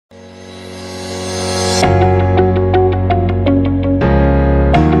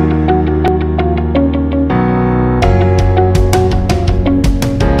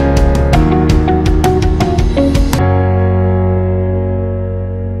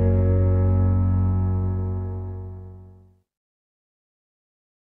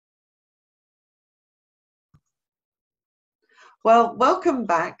Well, welcome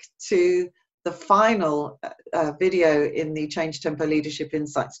back to the final video in the Change Tempo Leadership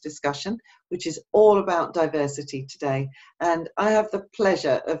Insights discussion, which is all about diversity today. And I have the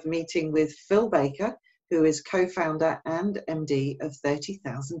pleasure of meeting with Phil Baker, who is co-founder and MD of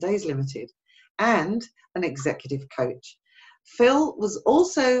 30,000 Days Limited and an executive coach. Phil was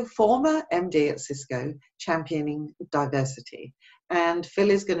also former MD at Cisco, championing diversity. And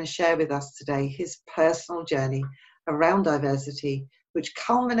Phil is going to share with us today his personal journey around diversity, which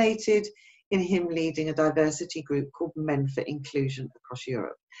culminated in him leading a diversity group called Men for Inclusion across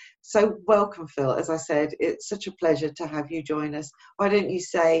Europe. So welcome, Phil. As I said, it's such a pleasure to have you join us. Why don't you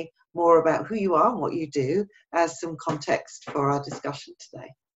say more about who you are and what you do as some context for our discussion today?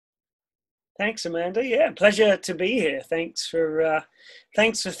 Thanks, Amanda. Yeah, pleasure to be here. Thanks for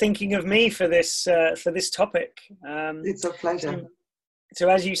thinking of me for this topic. It's a pleasure. So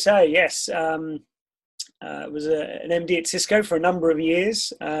as you say, yes, I was an MD at Cisco for a number of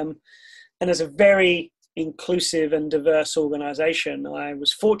years, and as a very inclusive and diverse organisation, I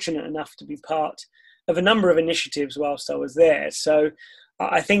was fortunate enough to be part of a number of initiatives whilst I was there. So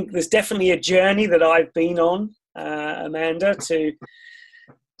I think there's definitely a journey that I've been on, Amanda,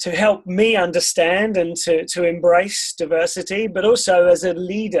 to help me understand and to embrace diversity, but also as a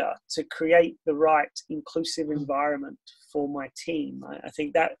leader to create the right inclusive environment for my team. I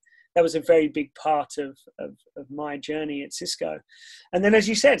think that was a very big part of my journey at Cisco. And then, as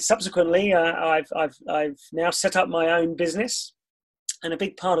you said, subsequently, I've now set up my own business. And a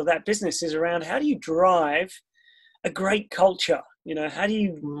big part of that business is around how do you drive a great culture? You know, how do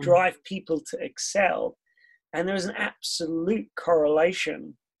you drive people to excel? And there is an absolute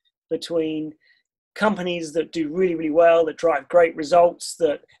correlation between companies that do really, really well, that drive great results,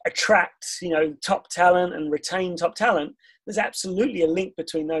 that attract, top talent and retain top talent. There's absolutely a link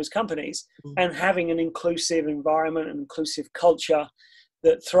between those companies and having an inclusive environment, an inclusive culture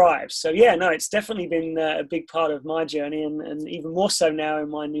that thrives. So yeah, no, it's definitely been a big part of my journey, and even more so now in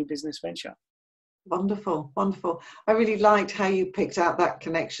my new business venture. Wonderful, wonderful. I really liked how you picked out that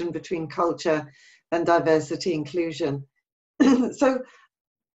connection between culture and diversity inclusion. So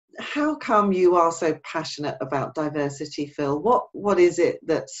how come you are so passionate about diversity, Phil? What is it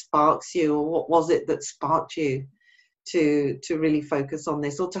that sparks you, or what was it that sparked you to really focus on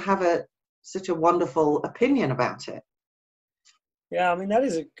this, or to have such a wonderful opinion about it? Yeah, I mean, that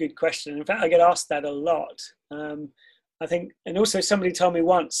is a good question. In fact, I get asked that a lot. I think, and also somebody told me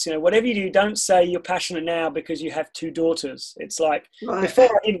once, whatever you do, don't say you're passionate now because you have two daughters. It's like, right. Before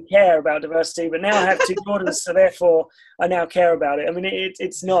I didn't care about diversity, but now I have two daughters, so therefore I now care about it. I mean,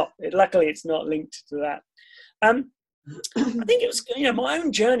 it's not, luckily it's not linked to that. I think it was, my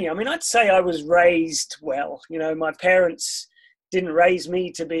own journey. I mean, I'd say I was raised well. My parents didn't raise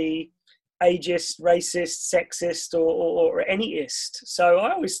me to be ageist, racist, sexist, or anyist. So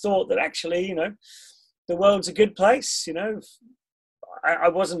I always thought that actually, the world's a good place. I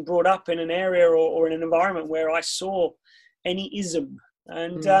wasn't brought up in an area or in an environment where I saw any ism.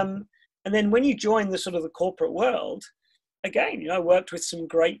 And then when you join the sort of the corporate world, again, I worked with some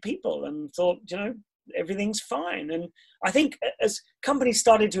great people and thought, everything's fine. And I think as companies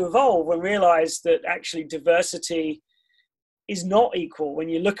started to evolve and realized that actually diversity is not equal, when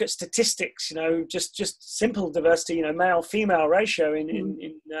you look at statistics, just simple diversity, male female ratio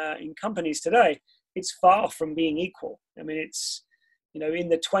in companies today, it's far from being equal. I mean, it's, in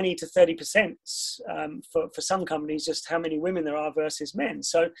the 20 to 30% for some companies, just how many women there are versus men.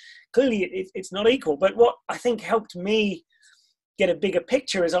 So clearly it's not equal. But what I think helped me get a bigger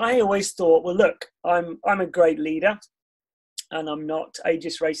picture is I always thought, well, look, I'm a great leader and I'm not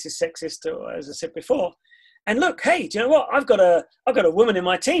ageist, racist, sexist, or, as I said before. And look, hey, do you know what? I've got a woman in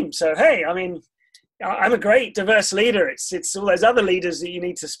my team. So, hey, I mean, I'm a great diverse leader. It's all those other leaders that you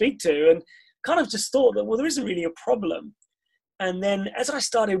need to speak to. And kind of just thought that, well, there isn't really a problem. And then as I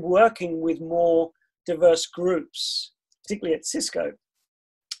started working with more diverse groups, particularly at Cisco,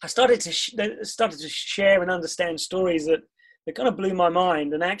 I started to share and understand stories that kind of blew my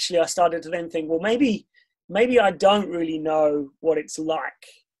mind. And actually I started to then think, well, maybe I don't really know what it's like.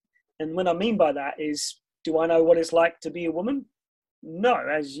 And what I mean by that is, do I know what it's like to be a woman? No,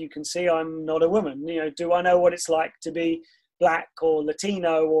 as you can see, I'm not a woman. Do I know what it's like to be Black or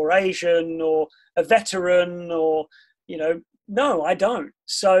Latino or Asian or a veteran or, no, I don't.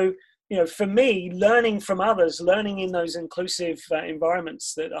 So, for me, learning from others, learning in those inclusive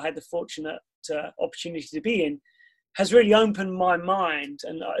environments that I had the fortunate opportunity to be in, has really opened my mind.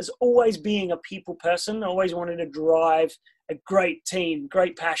 And as always being a people person, I always wanted to drive a great team,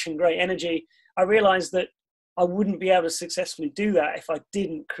 great passion, great energy. I realized that I wouldn't be able to successfully do that if I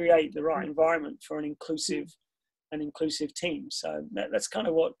didn't create the right environment for an inclusive and inclusive team. So that's kind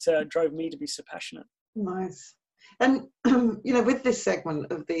of what drove me to be so passionate. Nice. And, with this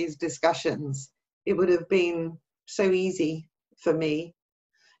segment of these discussions, it would have been so easy for me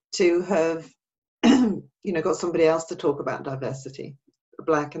to have, got somebody else to talk about diversity,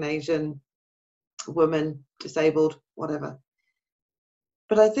 Black and Asian, woman, disabled, whatever.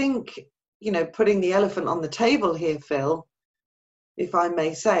 But I think, putting the elephant on the table here, Phil, if I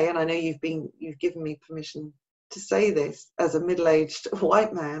may say, and I know you've given me permission to say this as a middle-aged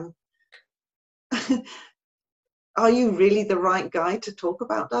white man, are you really the right guy to talk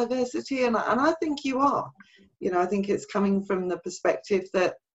about diversity? And I think you are. I think it's coming from the perspective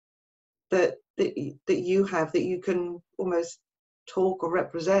that you have, that you can almost talk or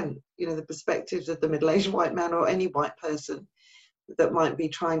represent, the perspectives of the middle-aged white man or any white person that might be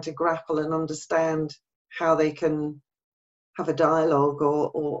trying to grapple and understand how they can have a dialogue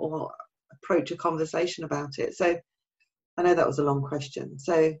or approach a conversation about it. So I know that was a long question.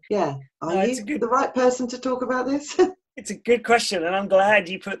 So yeah, are you the right person to talk about this? It's a good question, and I'm glad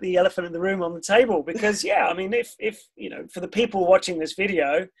you put the elephant in the room on the table, because if for the people watching this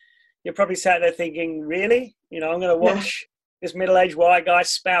video, you're probably sat there thinking, really? I'm going to watch this middle-aged white guy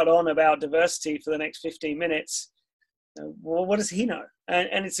spout on about diversity for the next 15 minutes. Well, what does he know?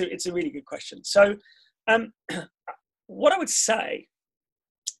 And it's a really good question. So what I would say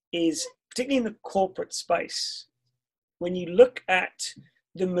is, particularly in the corporate space, when you look at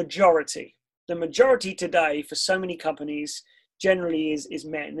the majority today for so many companies generally is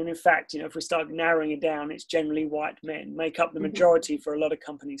men. And in fact, if we start narrowing it down, it's generally white men make up the majority for a lot of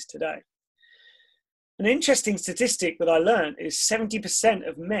companies today. An interesting statistic that I learned is 70%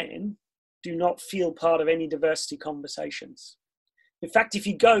 of men do not feel part of any diversity conversations. In fact, if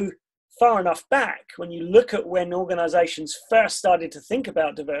you go far enough back, when you look at when organizations first started to think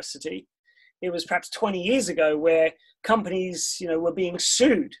about diversity, it was perhaps 20 years ago, where companies, were being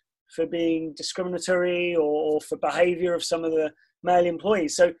sued for being discriminatory or for behavior of some of the male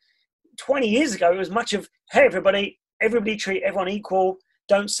employees. So 20 years ago, it was much of, hey, everybody treat everyone equal.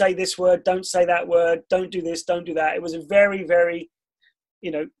 Don't say this word, don't say that word, don't do this, don't do that. It was a very, very,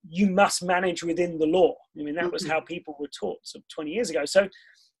 you must manage within the law. That was how people were taught 20 years ago. So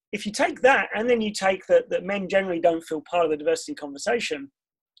if you take that, and then you take that men generally don't feel part of the diversity conversation,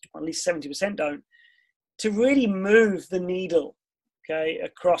 or at least 70% don't, to really move the needle,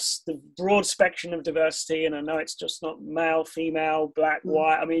 across the broad spectrum of diversity. And I know it's just not male, female, black,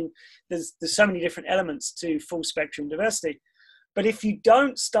 white. There's so many different elements to full spectrum diversity. But if you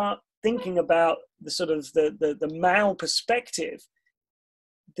don't start thinking about the sort of the male perspective,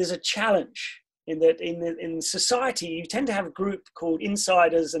 there's a challenge in that in society, you tend to have a group called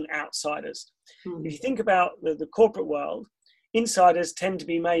insiders and outsiders. If you think about the corporate world, insiders tend to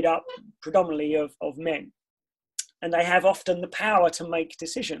be made up predominantly of men, and they have often the power to make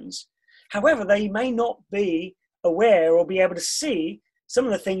decisions. However, they may not be aware or be able to see some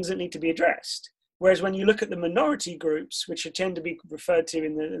of the things that need to be addressed. Whereas when you look at the minority groups, which tend to be referred to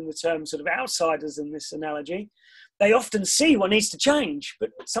in the term sort of outsiders in this analogy, they often see what needs to change, but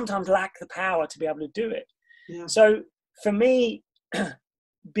sometimes lack the power to be able to do it. Yeah. So for me,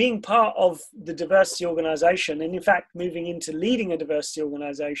 being part of the diversity organization, and in fact, moving into leading a diversity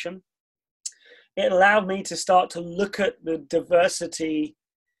organization, it allowed me to start to look at the diversity,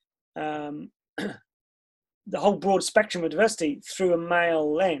 the whole broad spectrum of diversity through a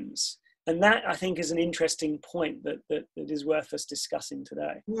male lens. And that, I think, is an interesting point that is worth us discussing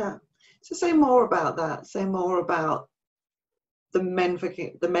today. Yeah. So say more about that. Say more about the Men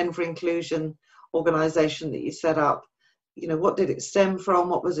for Inclusion organization that you set up. What did it stem from?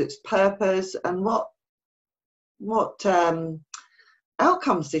 What was its purpose? And what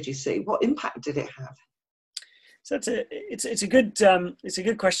outcomes did you see? What impact did it have? So it's a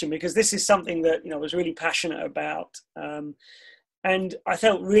good question, because this is something that I was really passionate about. And I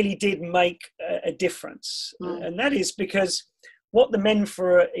felt really did make a difference. And that is because what the Men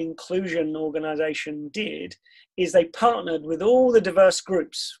for Inclusion organization did is they partnered with all the diverse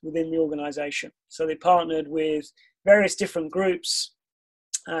groups within the organization. So they partnered with various different groups,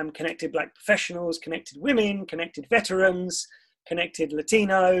 connected Black professionals, connected women, connected veterans, connected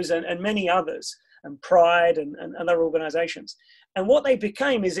Latinos, and many others, and Pride and other organizations. And what they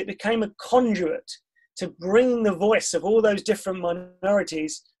became is it became a conduit to bring the voice of all those different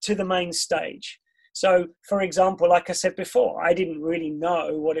minorities to the main stage. So, for example, like I said before, I didn't really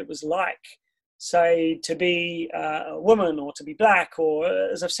know what it was like, say, to be a woman or to be Black, or,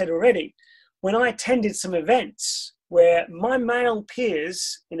 as I've said already, when I attended some events where my male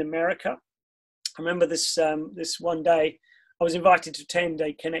peers in America, I remember this one day, I was invited to attend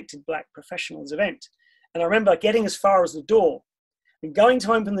a Connected Black Professionals event. And I remember getting as far as the door and going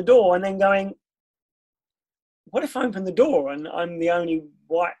to open the door and then going, what if I open the door and I'm the only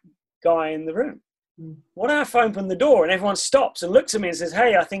white guy in the room? What if I open the door and everyone stops and looks at me and says,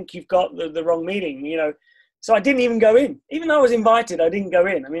 hey, I think you've got the wrong meeting, you know? So I didn't even go in. Even though I was invited, I didn't go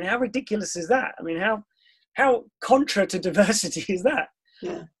in. I mean, how ridiculous is that? I mean, how contra to diversity is that?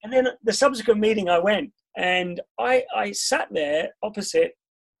 Yeah. And then the subsequent meeting I went, and I sat there opposite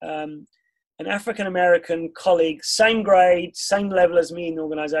an African-American colleague, same grade, same level as me in the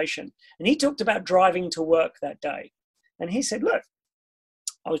organization. And he talked about driving to work that day. And he said, look,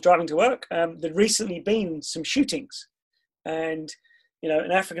 I was driving to work. There'd recently been some shootings, and you know,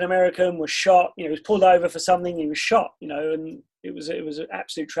 an African-American was shot. You know, he was pulled over for something. He was shot. You know, and it was an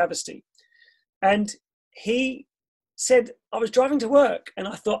absolute travesty. And he said, I was driving to work, and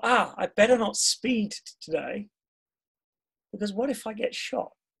I thought, I better not speed today, because what if I get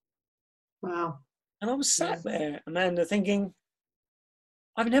shot? Wow. And I was sat there, Amanda, thinking,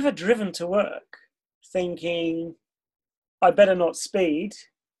 I've never driven to work thinking I better not speed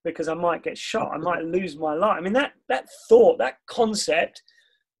because I might get shot. I might lose my life. I mean, that thought, that concept,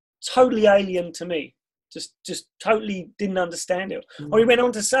 totally alien to me. Just totally didn't understand it. Or he went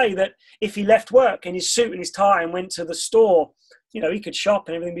on to say that if he left work in his suit and his tie and went to the store, you know, he could shop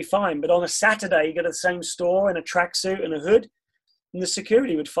and everything be fine. But on a Saturday, he'd go to the same store in a tracksuit and a hood, and the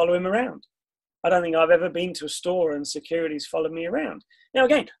security would follow him around. I don't think I've ever been to a store and security's followed me around. Now,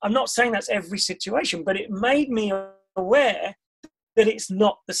 again, I'm not saying that's every situation, but it made me aware that it's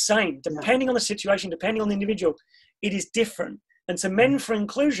not the same. Depending on the situation, depending on the individual, it is different. And so Men for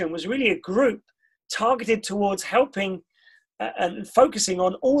Inclusion was really a group targeted towards helping and focusing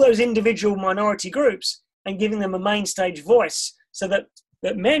on all those individual minority groups and giving them a main stage voice, so that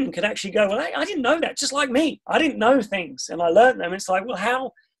men could actually go, well, I didn't know that, just like me. I didn't know things, and I learned them. It's like, well,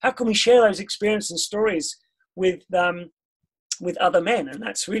 how can we share those experiences and stories with other men? And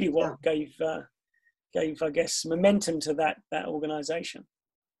that's really what gave, I guess, momentum to that organization.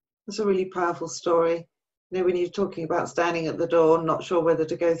 That's a really powerful story. You know, when you're talking about standing at the door, not sure whether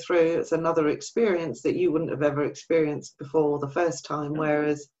to go through, it's another experience that you wouldn't have ever experienced before the first time.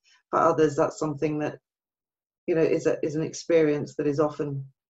 Whereas for others, that's something that, you know, is an experience that is often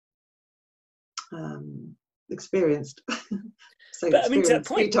experienced. But I mean, to that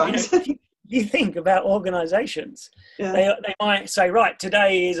point, times. You know, if you think about organizations, they might say, right,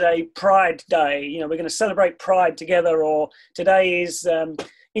 today is a Pride Day. You know, we're going to celebrate Pride together, or today is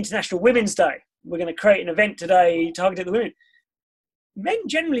International Women's Day. We're going to create an event today targeted at the women. Men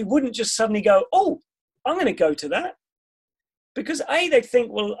generally wouldn't just suddenly go, oh, I'm going to go to that. Because A, they'd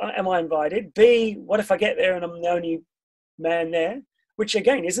think, well, am I invited? B, what if I get there and I'm the only man there? Which,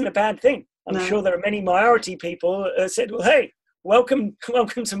 again, isn't a bad thing. I'm sure there are many minority people that said, well, hey, welcome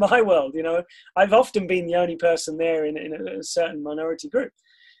to my world. You know, I've often been the only person there in a certain minority group.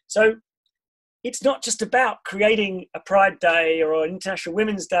 So it's not just about creating a Pride Day or an International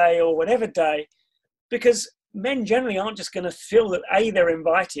Women's Day or whatever day, because men generally aren't just going to feel that A, they're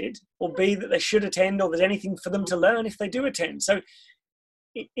invited, or B, that they should attend, or there's anything for them to learn if they do attend. So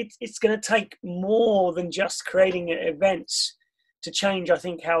it's going to take more than just creating events to change, I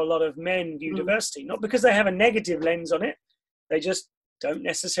think, how a lot of men view diversity. Not because they have a negative lens on it, they just don't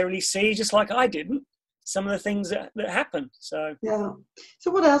necessarily see, just like I didn't, some of the things that happen. So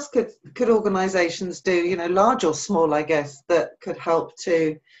So what else could organizations do, you know, large or small, I guess, that could help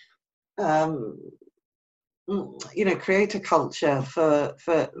to you know, create a culture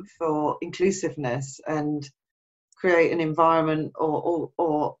for inclusiveness and create an environment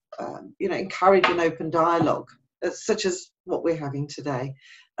or you know, encourage an open dialogue such as what we're having today,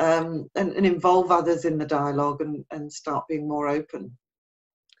 and involve others in the dialogue and start being more open?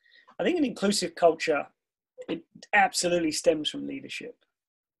 I think an inclusive culture, it absolutely stems from leadership.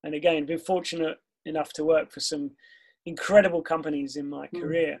 And again, I've been fortunate enough to work for some incredible companies in my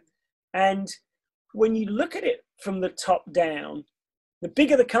career. And when you look at it from the top down, the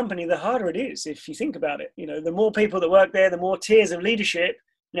bigger the company, the harder it is, if you think about it. You know, the more people that work there, the more tiers of leadership.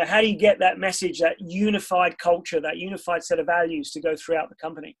 You know, how do you get that message, that unified culture, that unified set of values to go throughout the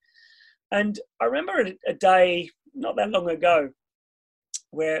company? And I remember a day not that long ago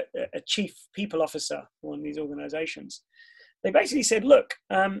where a chief people officer for one of these organizations, they basically said, look,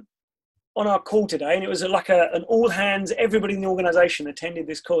 on our call today, and it was like an all hands, everybody in the organization attended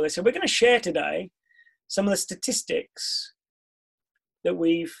this call. They said, we're going to share today some of the statistics that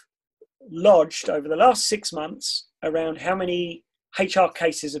we've lodged over the last 6 months around how many HR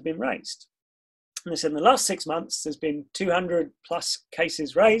cases have been raised. And they said in the last 6 months, there's been 200 plus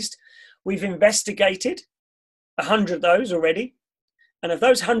cases raised. We've investigated 100 of those already. And of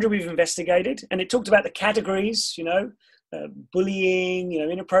those 100 we've investigated, and it talked about the categories, bullying,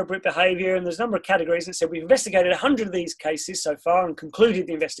 inappropriate behavior, and there's a number of categories. And it said we've investigated 100 of these cases so far and concluded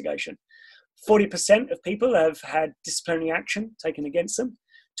the investigation. 40% of people have had disciplinary action taken against them.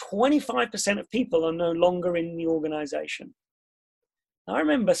 25% of people are no longer in the organization. I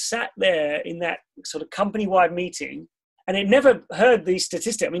remember sat there in that sort of company-wide meeting, and it never heard these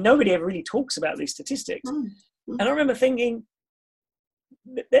statistics. I mean, nobody ever really talks about these statistics. And I remember thinking,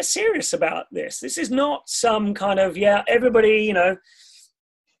 they're serious about this. This is not some kind of, everybody,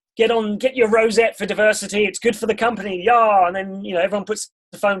 get your rosette for diversity. It's good for the company. Yeah. And then, everyone puts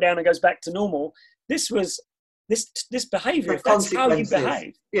the phone down and goes back to normal. This was this behavior. If that's how you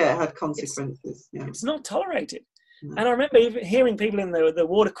behave. Yeah, it had consequences. It's not tolerated. No. And I remember even hearing people in the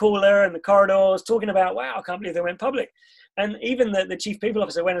water cooler and the corridors talking about, wow, I can't believe they went public. And even the chief people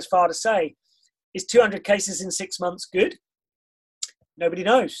officer went as far to say, is 200 cases in 6 months good? Nobody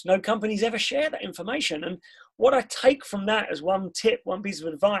knows. No companies ever share that information. And what I take from that as one tip, one piece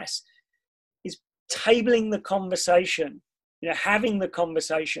of advice, is tabling the conversation, having the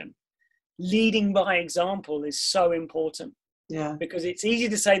conversation. Leading by example is so important. Yeah. Because it's easy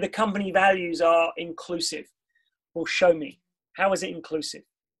to say the company values are inclusive. Well, show me. How is it inclusive?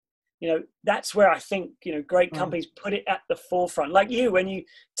 That's where I think, great companies put it at the forefront. Like you, when you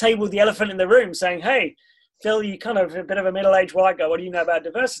table the elephant in the room saying, hey, Phil, you kind of a bit of a middle-aged white guy. What do you know about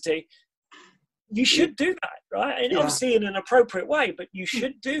diversity? You should do that, right? And obviously in an appropriate way, but you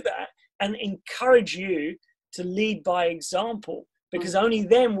should do that and encourage you to lead by example, because only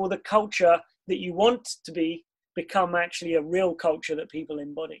then will the culture that you want to become actually a real culture that people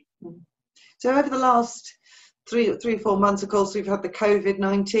embody. So over the last 3 or 4 months, of course, we've had the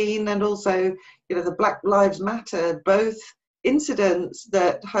COVID-19 and also, the Black Lives Matter, both incidents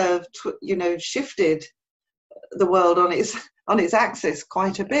that have, shifted the world on its axis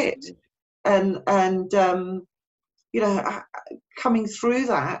quite a bit, and coming through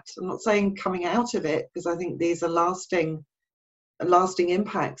that. I'm not saying coming out of it, because I think these are lasting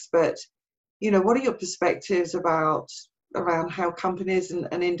impacts. But what are your perspectives around how companies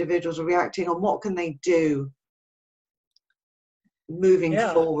and individuals are reacting, and what can they do moving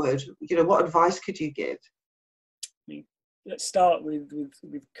forward? What advice could you give? Let's start with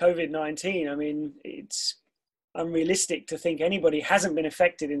COVID-19. I mean, it's unrealistic to think anybody hasn't been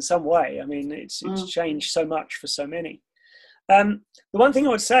affected in some way. I mean, it's changed so much for so many. The one thing I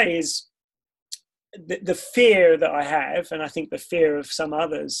would say is the fear that I have, and I think the fear of some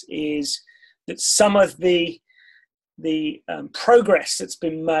others, is that some of the progress that's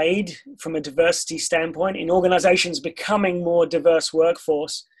been made from a diversity standpoint in organizations becoming more diverse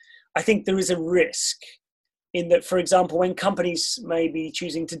workforce, I think there is a risk in that, for example, when companies may be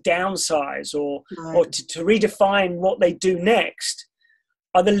choosing to downsize or to redefine what they do next,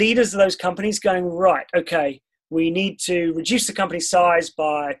 are the leaders of those companies going, right, okay, we need to reduce the company size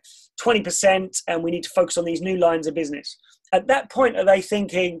by 20% and we need to focus on these new lines of business? At that point, are they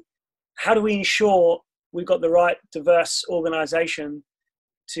thinking, how do we ensure we've got the right diverse organization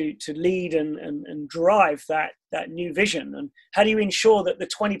to lead and drive that new vision? And how do you ensure that the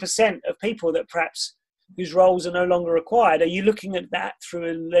 20% of people that perhaps whose roles are no longer required, are you looking at that through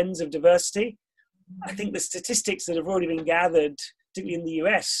a lens of diversity? I think the statistics that have already been gathered, particularly in the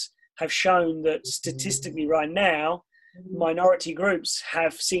US, have shown that statistically right now, minority groups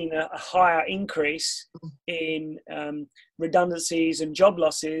have seen a higher increase in redundancies and job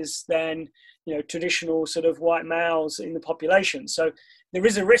losses than traditional sort of white males in the population. So there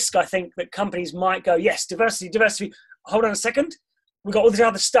is a risk, I think, that companies might go, yes, diversity. Hold on a second. We've got all this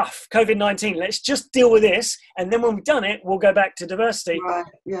other stuff, COVID-19. Let's just deal with this. And then when we've done it, we'll go back to diversity. Right,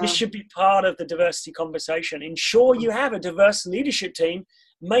 yeah. This should be part of the diversity conversation. Ensure you have a diverse leadership team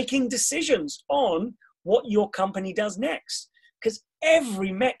making decisions on what your company does next. Because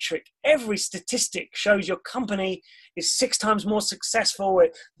every metric, every statistic shows your company is 6 times more successful.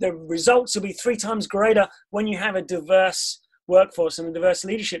 The results will be 3 times greater when you have a diverse workforce and a diverse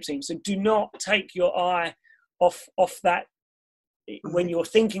leadership team. So do not take your eye off that when you're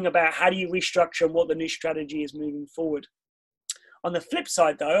thinking about how do you restructure and what the new strategy is moving forward. On the flip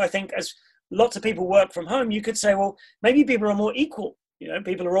side, though, I think as lots of people work from home, you could say, well, maybe people are more equal.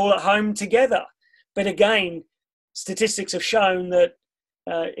 People are all at home together. But again, statistics have shown that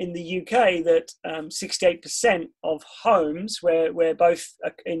in the UK that 68% of homes where both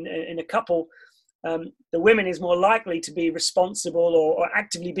in a couple, the women is more likely to be responsible or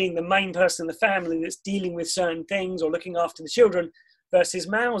actively being the main person in the family that's dealing with certain things or looking after the children versus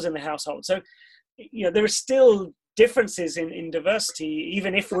males in the household. So, there are still differences in diversity,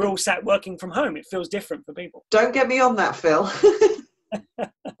 even if we're all sat working from home. It feels different for people. Don't get me on that, Phil.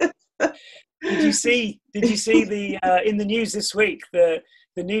 Did you see the in the news this week, the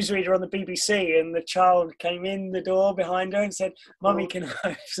newsreader on the BBC, and the child came in the door behind her and said, "Mummy, can I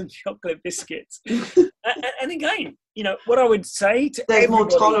have some chocolate biscuits?" And again, what I would say to There's more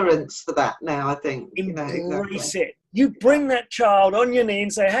everybody, tolerance for that now, I think. embrace it. You bring that child on your knee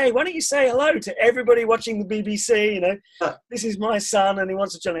and say, "Hey, why don't you say hello to everybody watching the BBC? This is my son and he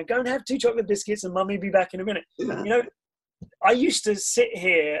wants to join. Go and have 2 chocolate biscuits and Mummy be back in a minute." Yeah. I used to sit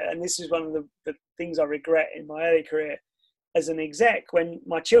here, and this is one of the things I regret in my early career as an exec, when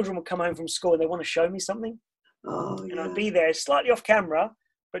my children would come home from school and they want to show me something. And I'd be there slightly off camera,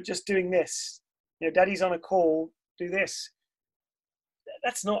 but just doing this. Daddy's on a call, do this.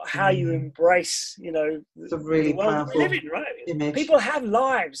 That's not how you embrace, it's a really the world powerful we live in, right? image. People have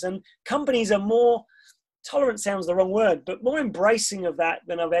lives, and companies are more, tolerant sounds the wrong word, but more embracing of that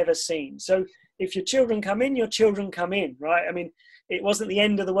than I've ever seen. So if your children come in, your children come in, right? I mean, it wasn't the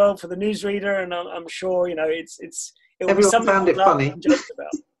end of the world for the newsreader, and I'm sure, Everyone found it funny.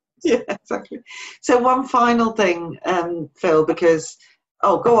 Yeah, exactly. So one final thing, Phil, because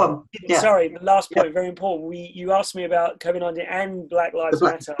go on. Yeah. Sorry, the last point, very important. You asked me about COVID-19 and Black Lives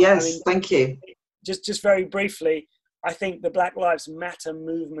Matter. Yes, thank you. Just very briefly, I think the Black Lives Matter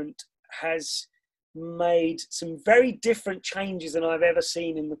movement has made some very different changes than I've ever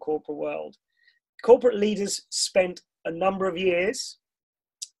seen in the corporate world. Corporate leaders spent a number of years,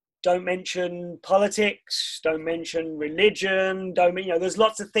 don't mention politics, don't mention religion, there's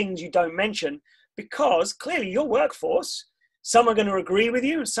lots of things you don't mention, because clearly your workforce, some are going to agree with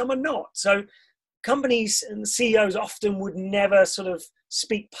you and some are not. So companies and CEOs often would never sort of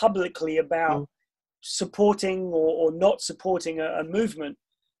speak publicly about supporting or not supporting a movement.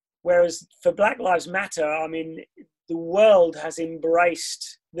 Whereas for Black Lives Matter, I mean, the world has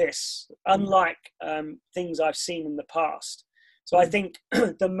embraced this, unlike things I've seen in the past. So I think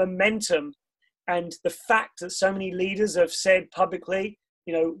the momentum and the fact that so many leaders have said publicly,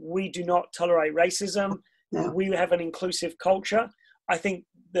 we do not tolerate racism, we have an inclusive culture. I think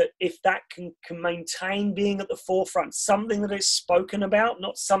that if that can maintain being at the forefront, something that is spoken about,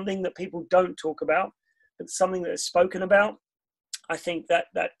 not something that people don't talk about, but something that is spoken about, I think that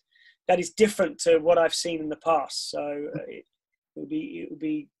is different to what I've seen in the past. So it would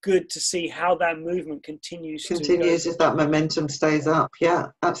be good to see how that movement continues if that momentum stays up. Yeah,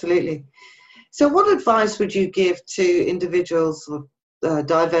 absolutely. So what advice would you give to individuals, or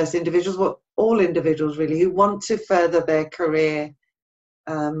diverse individuals, all individuals really, who want to further their career?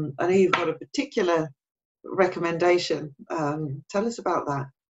 I know you've got a particular recommendation. Tell us about that.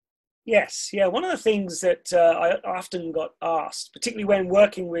 Yes, yeah. One of the things that I often got asked, particularly when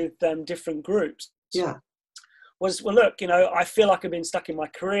working with different groups, was, well, look, I feel like I've been stuck in my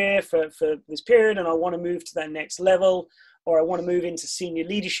career for this period, and I want to move to that next level, or I want to move into senior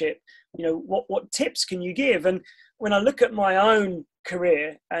leadership. What tips can you give? And when I look at my own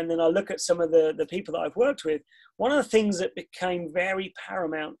career, and then I look at some of the people that I've worked with, one of the things that became very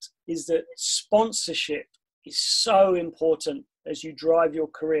paramount is that sponsorship is so important as you drive your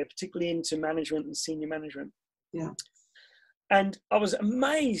career, particularly into management and senior management. Yeah. And I was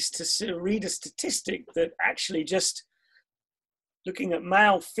amazed to read a statistic that actually, just looking at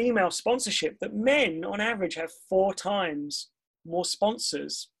male-female sponsorship, that men on average have 4 times more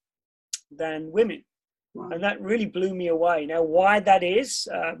sponsors than women. Wow. And that really blew me away. Now, why that is,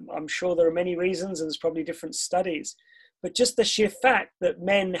 I'm sure there are many reasons, and there's probably different studies, but just the sheer fact that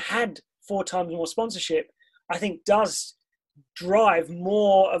men had 4 times more sponsorship, I think does drive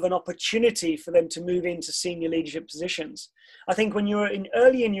more of an opportunity for them to move into senior leadership positions. I think when you're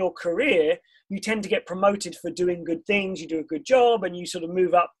early in your career, you tend to get promoted for doing good things, you do a good job, and you sort of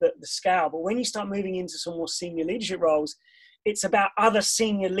move up the scale. But when you start moving into some more senior leadership roles, it's about other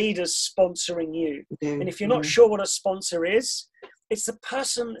senior leaders sponsoring you. And if you're not sure what a sponsor is, it's the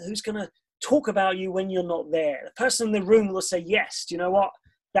person who's going to talk about you when you're not there. The person in the room will say, yes, do you know what?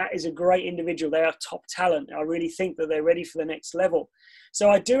 That is a great individual. They are top talent. I really think that they're ready for the next level. So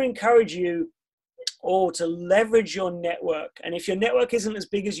I do encourage you all to leverage your network. And if your network isn't as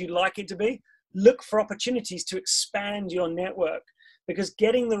big as you'd like it to be, look for opportunities to expand your network, because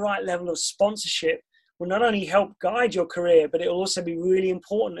getting the right level of sponsorship will not only help guide your career, but it will also be really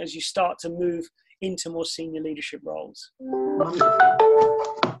important as you start to move into more senior leadership roles.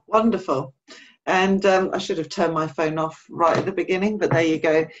 Wonderful. And I should have turned my phone off right at the beginning, but there you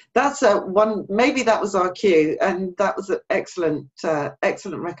go. That's maybe that was our cue, and that was an excellent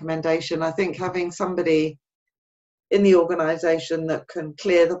recommendation. I think having somebody in the organization that can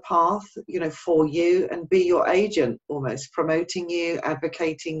clear the path, for you and be your agent, almost promoting you,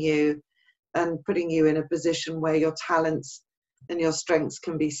 advocating you, and putting you in a position where your talents and your strengths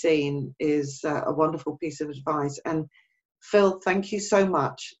can be seen is a wonderful piece of advice. And Phil, thank you so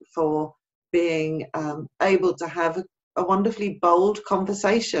much for being able to have a wonderfully bold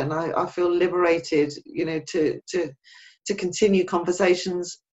conversation. I feel liberated, you know, to continue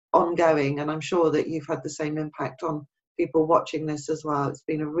conversations ongoing, and I'm sure that you've had the same impact on people watching this as well. It's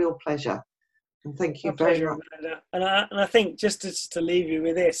been a real pleasure, and thank you very much. Amanda. And I think just to leave you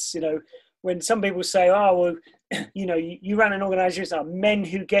with this, you know, when some people say, oh, well, you know, you run an organisation, are men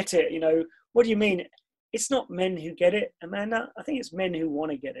who get it, you know, what do you mean? It's not men who get it, Amanda. I think it's men who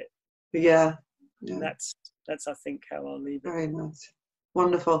want to get it. Yeah. And that's I think how I'll leave it. Very nice.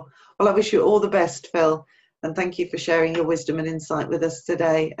 Wonderful. Well, I wish you all the best, Phil, and thank you for sharing your wisdom and insight with us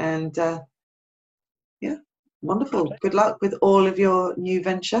today. And yeah, wonderful. Good luck with all of your new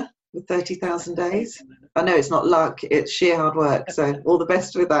venture with 30,000 days. I know it's not luck, it's sheer hard work. So all the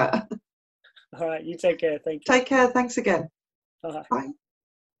best with that. All right, you take care. Thank you. Take care. Thanks again. Bye. Bye.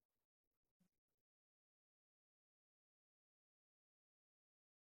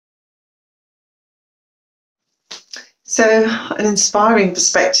 So an inspiring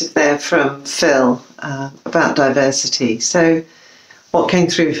perspective there from Phil about diversity. So what came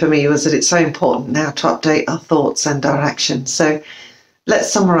through for me was that it's so important now to update our thoughts and our actions. So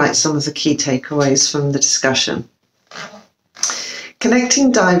let's summarise some of the key takeaways from the discussion.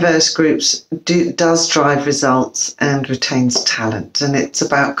 Connecting diverse groups does drive results and retains talent, and it's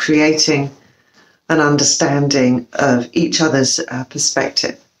about creating an understanding of each other's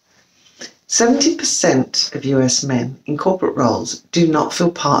perspective. 70% of US men in corporate roles do not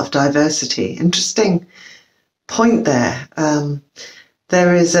feel part of diversity. Interesting point there.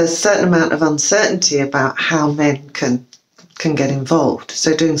 There is a certain amount of uncertainty about how men can get involved.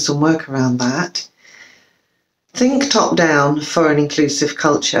 So doing some work around that. Think top down for an inclusive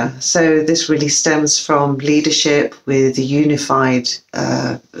culture. So this really stems from leadership with unified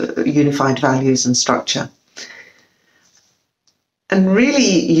values and structure. And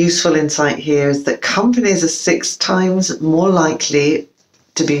really useful insight here is that companies are 6 times more likely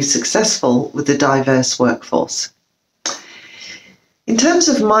to be successful with a diverse workforce. In terms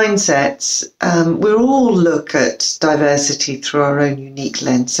of mindsets, we all look at diversity through our own unique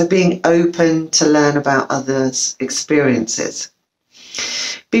lens, so being open to learn about others' experiences.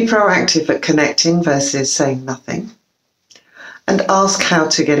 Be proactive at connecting versus saying nothing, and ask how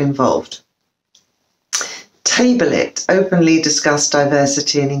to get involved. Table it, openly discuss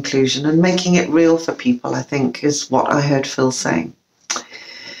diversity and inclusion, and making it real for people, I think, is what I heard Phil saying.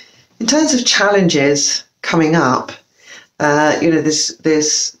 In terms of challenges coming up,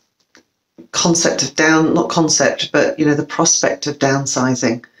 this concept of the prospect of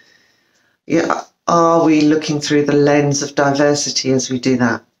downsizing. Yeah, are we looking through the lens of diversity as we do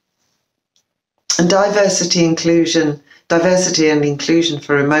that? And diversity and inclusion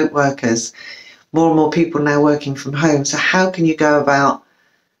for remote workers. More and more people now working from home. So how can you go about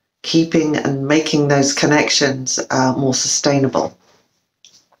keeping and making those connections more sustainable?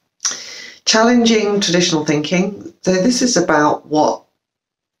 Challenging traditional thinking. So this is about what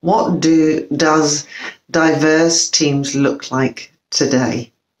does diverse teams look like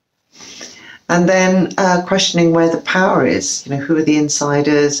today? And then questioning where the power is. You know, who are the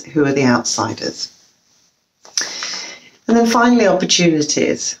insiders? Who are the outsiders? And then finally,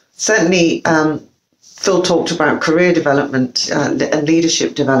 opportunities. Certainly, Phil talked about career development and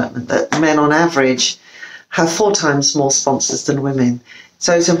leadership development, that men on average have 4 times more sponsors than women.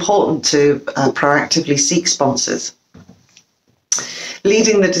 So it's important to proactively seek sponsors.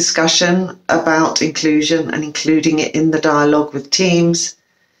 Leading the discussion about inclusion and including it in the dialogue with teams,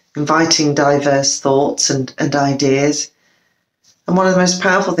 inviting diverse thoughts and ideas. And one of the most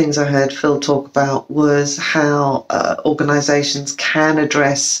powerful things I heard Phil talk about was how organisations can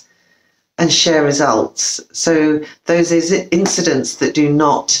address and share results. So those incidents that do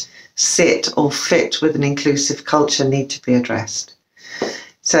not sit or fit with an inclusive culture need to be addressed.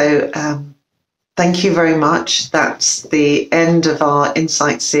 So thank you very much. That's the end of our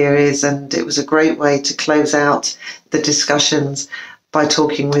Insight series, and it was a great way to close out the discussions by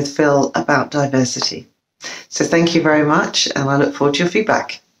talking with Phil about diversity. So thank you very much, and I look forward to your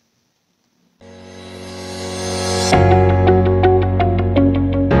feedback.